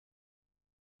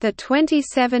The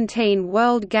 2017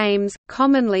 World Games,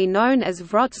 commonly known as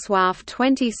Wrocław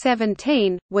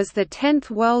 2017, was the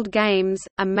 10th World Games,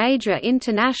 a major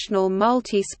international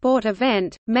multi-sport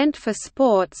event, meant for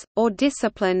sports, or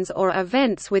disciplines or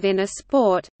events within a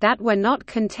sport, that were not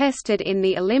contested in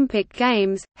the Olympic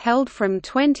Games, held from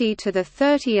 20 to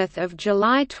 30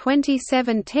 July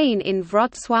 2017 in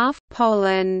Wrocław,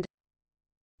 Poland.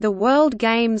 The World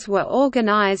Games were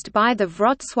organized by the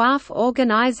Wrocław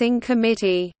Organizing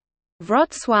Committee.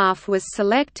 Wrocław was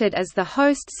selected as the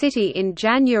host city in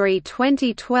January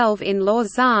 2012 in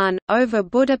Lausanne, over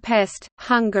Budapest,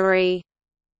 Hungary.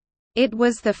 It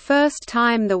was the first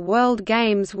time the World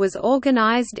Games was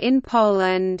organized in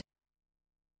Poland.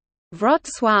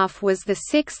 Wrocław was the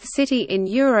sixth city in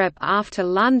Europe after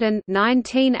London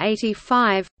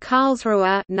 1985,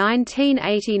 Karlsruhe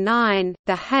 1989,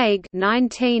 The Hague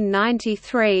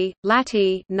 1993,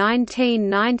 Lahti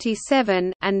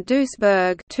 1997, and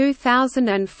Duisburg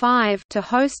 2005 to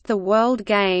host the World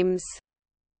Games.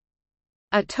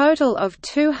 A total of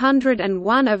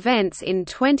 201 events in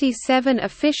 27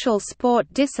 official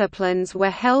sport disciplines were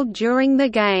held during the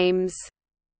Games.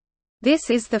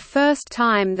 This is the first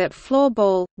time that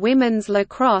floorball, women's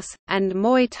lacrosse, and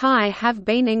Muay Thai have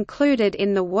been included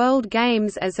in the World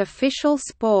Games as official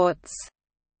sports.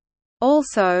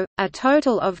 Also, a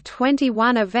total of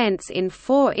 21 events in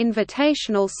 4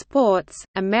 invitational sports,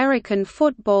 American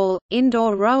football,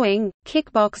 indoor rowing,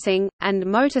 kickboxing, and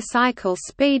motorcycle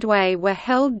speedway were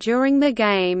held during the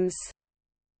Games.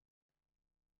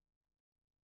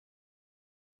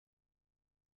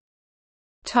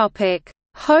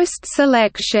 Host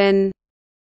selection.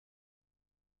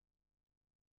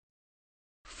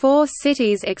 4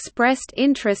 cities expressed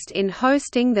interest in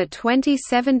hosting the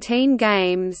 2017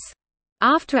 Games.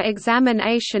 After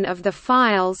examination of the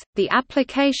files, the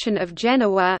application of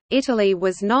Genoa, Italy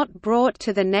was not brought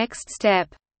to the next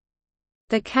step.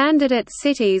 The candidate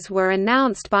cities were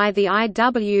announced by the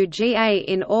IWGA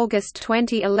in August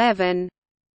 2011.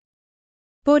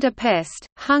 Budapest,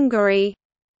 Hungary;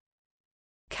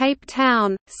 Cape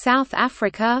Town, South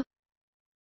Africa;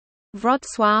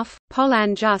 Wrocław,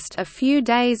 Poland. Just a few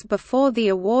days before the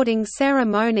awarding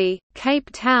ceremony, Cape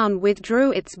Town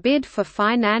withdrew its bid for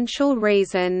financial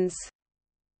reasons.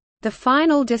 The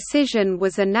final decision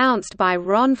was announced by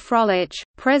Ron Frolich,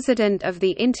 president of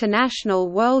the International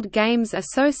World Games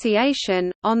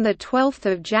Association, on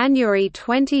 12 January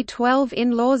 2012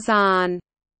 in Lausanne.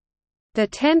 The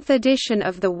 10th edition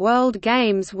of the World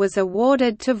Games was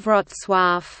awarded to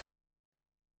Wrocław.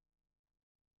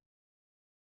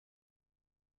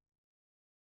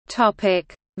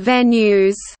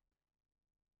 Venues.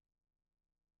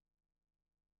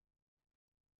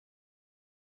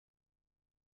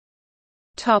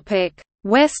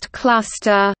 West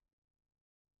Cluster.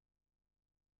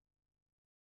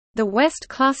 The West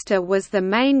Cluster was the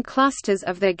main clusters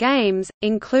of the Games,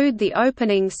 include the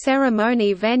opening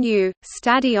ceremony venue,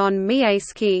 Stadion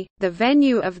Miejski, the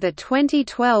venue of the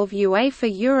 2012 UEFA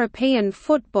European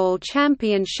Football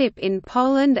Championship in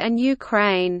Poland and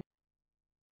Ukraine.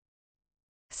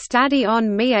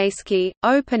 Stadion Miejski,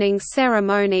 opening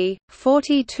ceremony,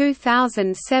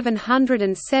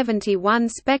 42,771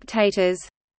 spectators.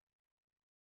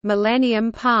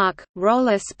 Millennium Park,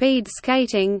 roller speed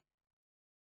skating.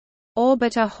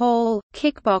 Orbiter Hall,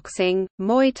 kickboxing,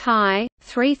 Muay Thai,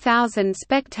 3,000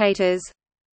 spectators.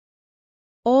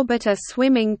 Orbiter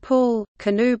Swimming Pool,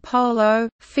 canoe polo,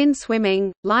 fin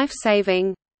swimming,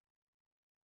 lifesaving.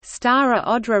 Stara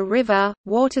Odra River,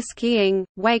 water skiing,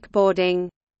 wakeboarding.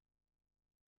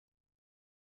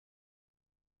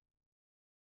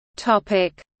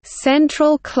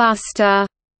 Central Cluster.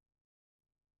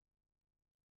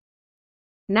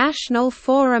 National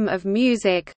Forum of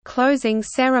Music, closing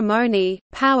ceremony,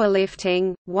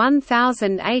 powerlifting,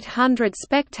 1,800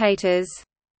 spectators.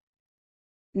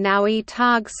 Nowy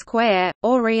Targ Square,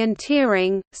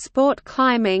 orienteering, sport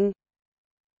climbing.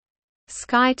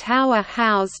 Sky Tower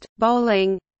housed,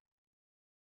 bowling.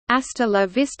 Asta La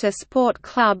Vista Sport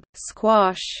Club,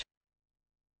 squash.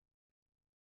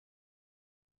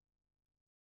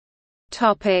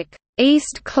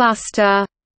 East Cluster.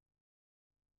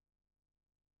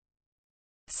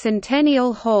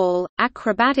 Centennial Hall,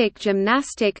 acrobatic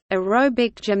gymnastic,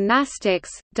 aerobic gymnastics,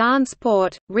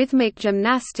 dancesport, rhythmic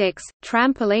gymnastics,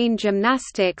 trampoline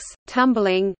gymnastics,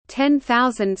 tumbling,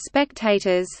 10,000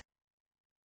 spectators.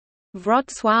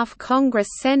 Wrocław Congress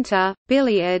Center,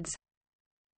 billiards.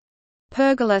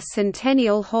 Pergola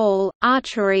Centennial Hall,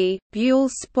 archery, Buell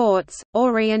Sports,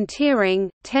 orienteering,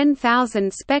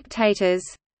 10,000 spectators.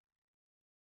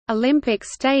 Olympic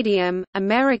Stadium,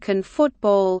 American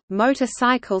football,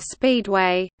 motorcycle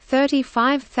speedway,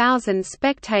 35,000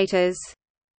 spectators.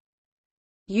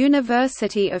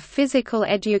 University of Physical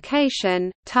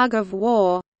Education, tug of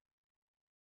war.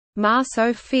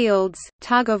 Marceau Fields,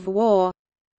 tug of war.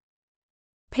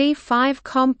 P5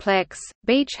 Complex,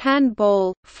 beach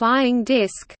handball, flying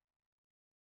disc.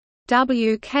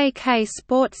 WKK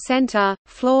Sports Center,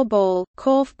 floorball,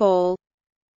 korfball.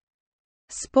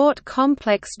 Sport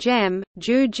Complex Gem,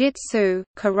 jiu-jitsu,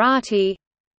 karate.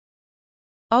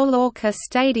 Olorka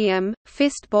Stadium,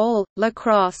 fistball,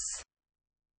 lacrosse.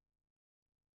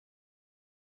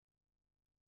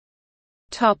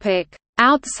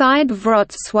 Outside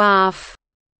Wrocław.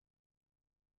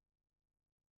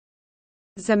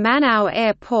 Zmanów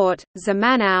Airport,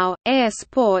 Zmanów, Air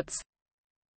Sports.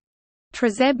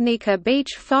 Trzebnica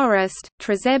Beach Forest,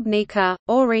 Trzebnica,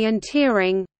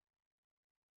 orienteering.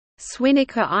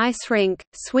 Swinica Ice Rink,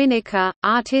 Swinica,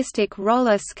 artistic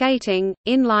roller skating,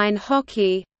 inline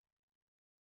hockey.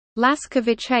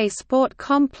 Laskowice Sport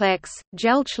Complex,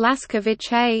 Jelcz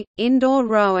Laskowice, indoor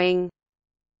rowing.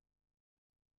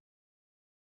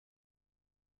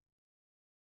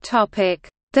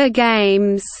 The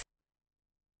Games.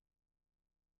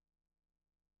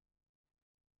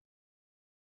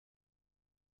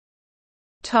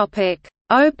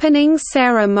 Opening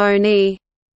ceremony.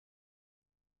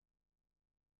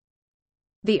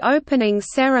 The opening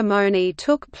ceremony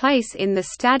took place in the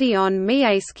Stadion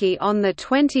Miejski on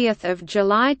 20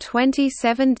 July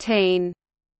 2017.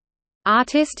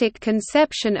 Artistic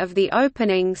conception of the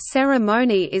opening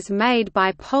ceremony is made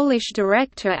by Polish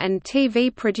director and TV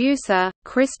producer,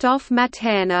 Krzysztof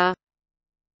Materna.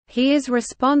 He is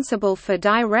responsible for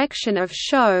direction of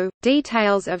show,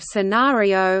 details of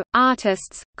scenario,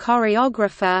 artists,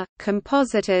 choreographer,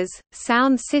 compositors,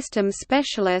 sound system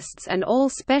specialists, and all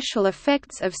special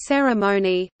effects of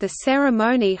ceremony. The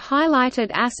ceremony highlighted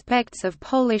aspects of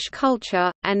Polish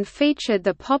culture, and featured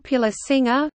the popular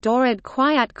singer, Dorad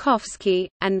Kwiatkowski,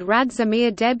 and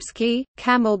Radzimir Dębski,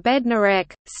 Kamil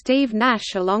Bednarek, Steve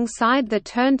Nash alongside the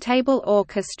turntable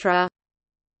orchestra.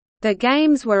 The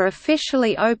Games were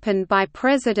officially opened by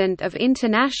President of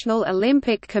International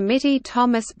Olympic Committee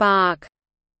Thomas Bach.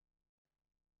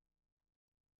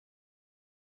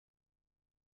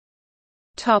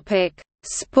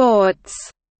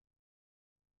 Sports.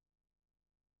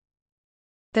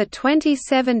 The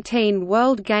 2017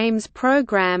 World Games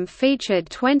program featured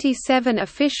 27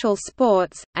 official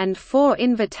sports, and 4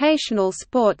 invitational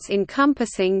sports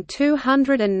encompassing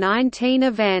 219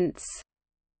 events.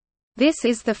 This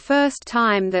is the first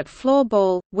time that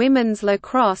floorball, women's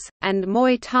lacrosse, and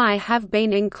Muay Thai have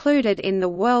been included in the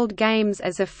World Games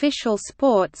as official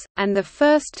sports, and the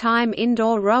first time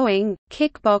indoor rowing,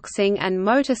 kickboxing and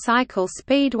motorcycle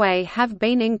speedway have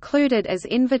been included as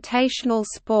invitational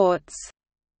sports.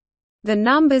 The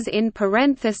numbers in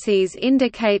parentheses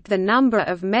indicate the number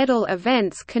of medal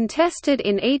events contested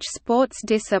in each sports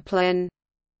discipline.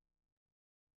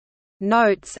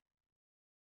 Notes: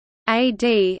 AD,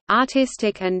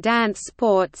 artistic and dance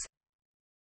sports.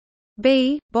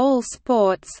 B, ball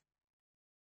sports.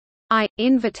 I,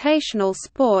 invitational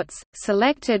sports,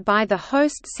 selected by the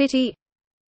host city.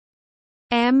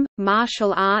 M,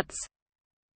 martial arts.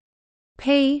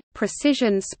 P,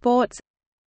 precision sports.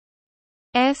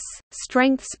 S,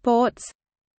 strength sports.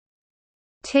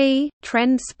 T,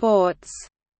 trend sports.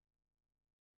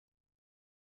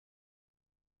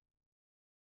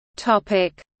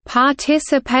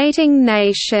 Participating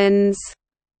nations.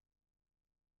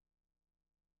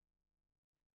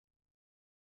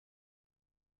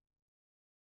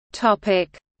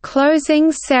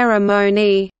 Closing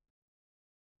ceremony.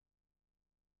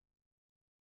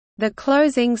 The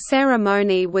closing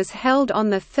ceremony was held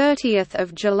on 30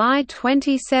 July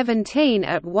 2017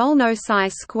 at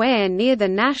Wolności Square near the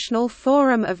National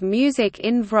Forum of Music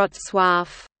in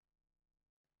Wrocław.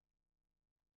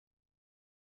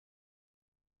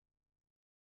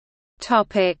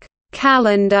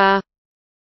 Calendar.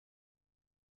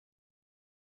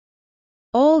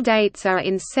 All dates are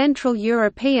in Central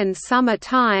European Summer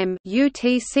Time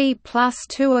 (UTC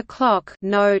 +2 o'clock).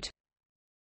 Note: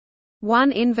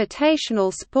 1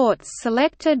 invitational sports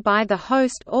selected by the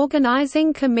host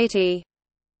organizing committee.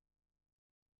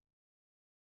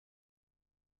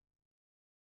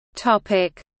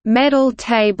 Medal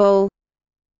table.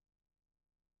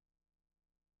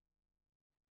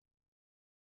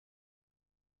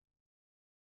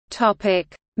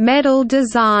 Medal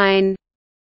design.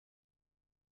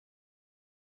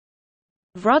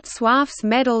 Wrocław's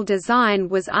medal design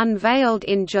was unveiled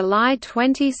in July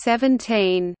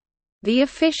 2017. The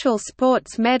official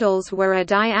sports medals were a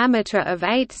diameter of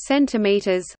 8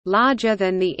 cm, larger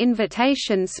than the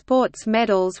invitation sports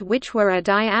medals, which were a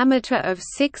diameter of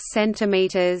 6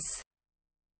 cm.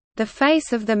 The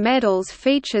face of the medals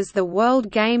features the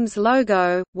World Games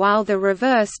logo, while the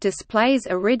reverse displays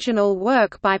original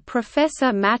work by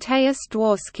Professor Mateusz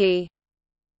Dworski.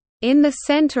 In the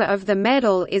center of the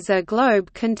medal is a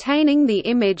globe containing the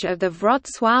image of the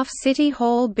Wrocław City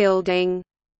Hall building.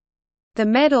 The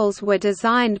medals were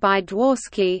designed by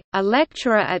Dworski, a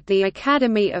lecturer at the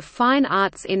Academy of Fine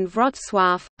Arts in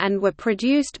Wrocław, and were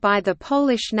produced by the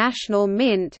Polish National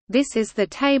Mint. This is the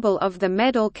table of the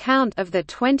medal count of the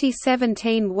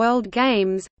 2017 World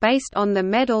Games, based on the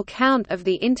medal count of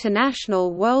the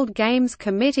International World Games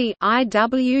Committee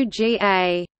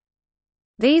 (IWGA).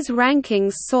 These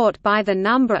rankings sort by the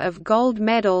number of gold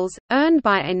medals earned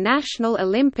by a National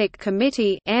Olympic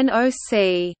Committee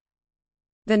 (NOC).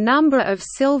 The number of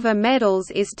silver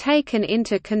medals is taken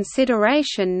into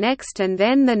consideration next, and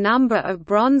then the number of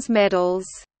bronze medals.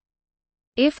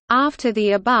 If, after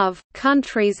the above,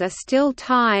 countries are still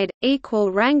tied,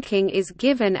 equal ranking is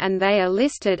given and they are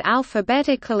listed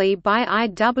alphabetically by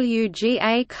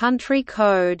IWGA country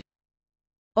code.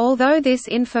 Although this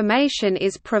information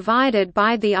is provided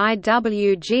by the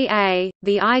IWGA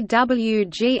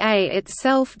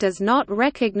itself does not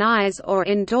recognize or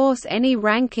endorse any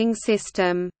ranking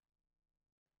system.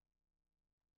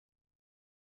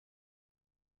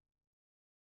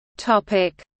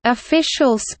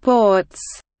 Official sports.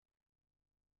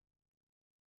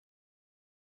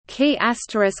 Key *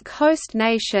 host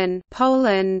nation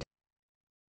Poland.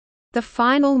 The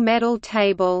final medal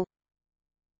table.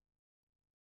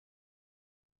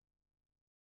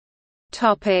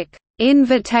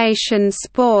 Invitation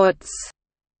sports.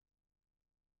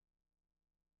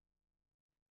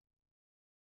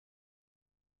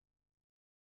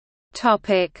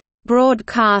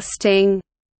 Broadcasting.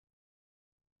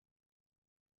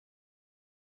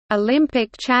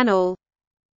 Olympic Channel.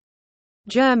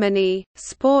 Germany,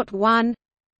 Sport 1.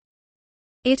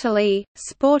 Italy,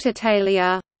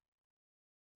 Sportitalia.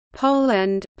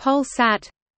 Poland, Polsat.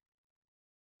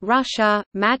 Russia,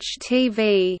 Match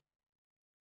TV.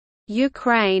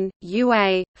 Ukraine,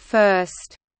 UA,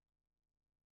 First.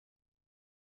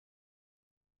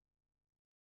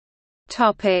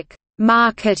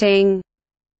 Marketing.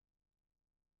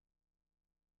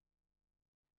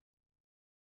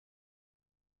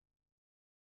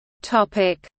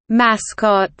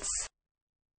 Mascots.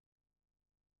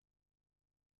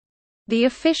 The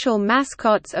official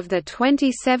mascots of the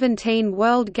 2017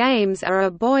 World Games are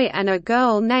a boy and a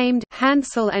girl named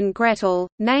Hansel and Gretel,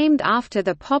 named after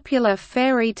the popular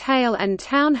fairy tale and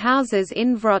townhouses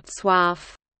in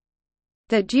Wrocław.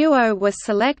 The duo were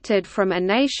selected from a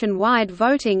nationwide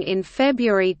voting in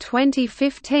February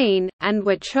 2015, and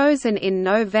were chosen in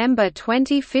November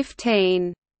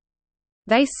 2015.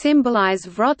 They symbolize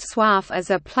Wrocław as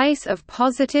a place of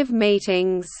positive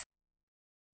meetings.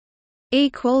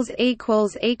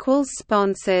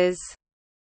 Sponsors